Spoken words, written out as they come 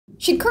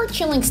Should Curt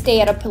Schilling stay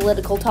out of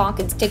political talk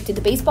and stick to the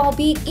baseball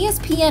beat?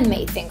 ESPN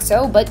may think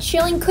so, but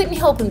Schilling couldn't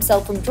help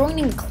himself from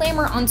joining the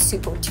clamor on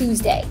Super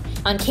Tuesday.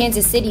 On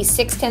Kansas City's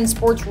 610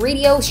 Sports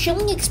Radio,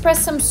 Schilling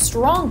expressed some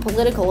strong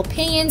political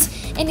opinions,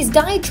 and his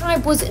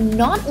diatribe was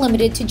not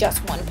limited to just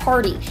one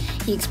party.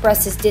 He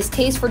expressed his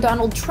distaste for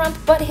Donald Trump,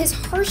 but his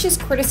harshest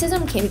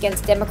criticism came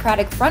against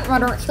Democratic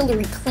frontrunner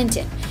Hillary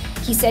Clinton.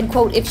 He said,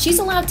 quote, "If she's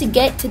allowed to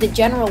get to the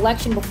general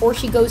election before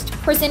she goes to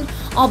prison,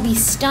 I'll be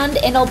stunned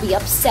and I'll be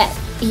upset."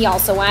 He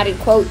also added,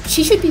 quote,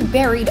 "She should be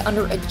buried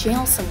under a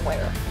jail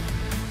somewhere."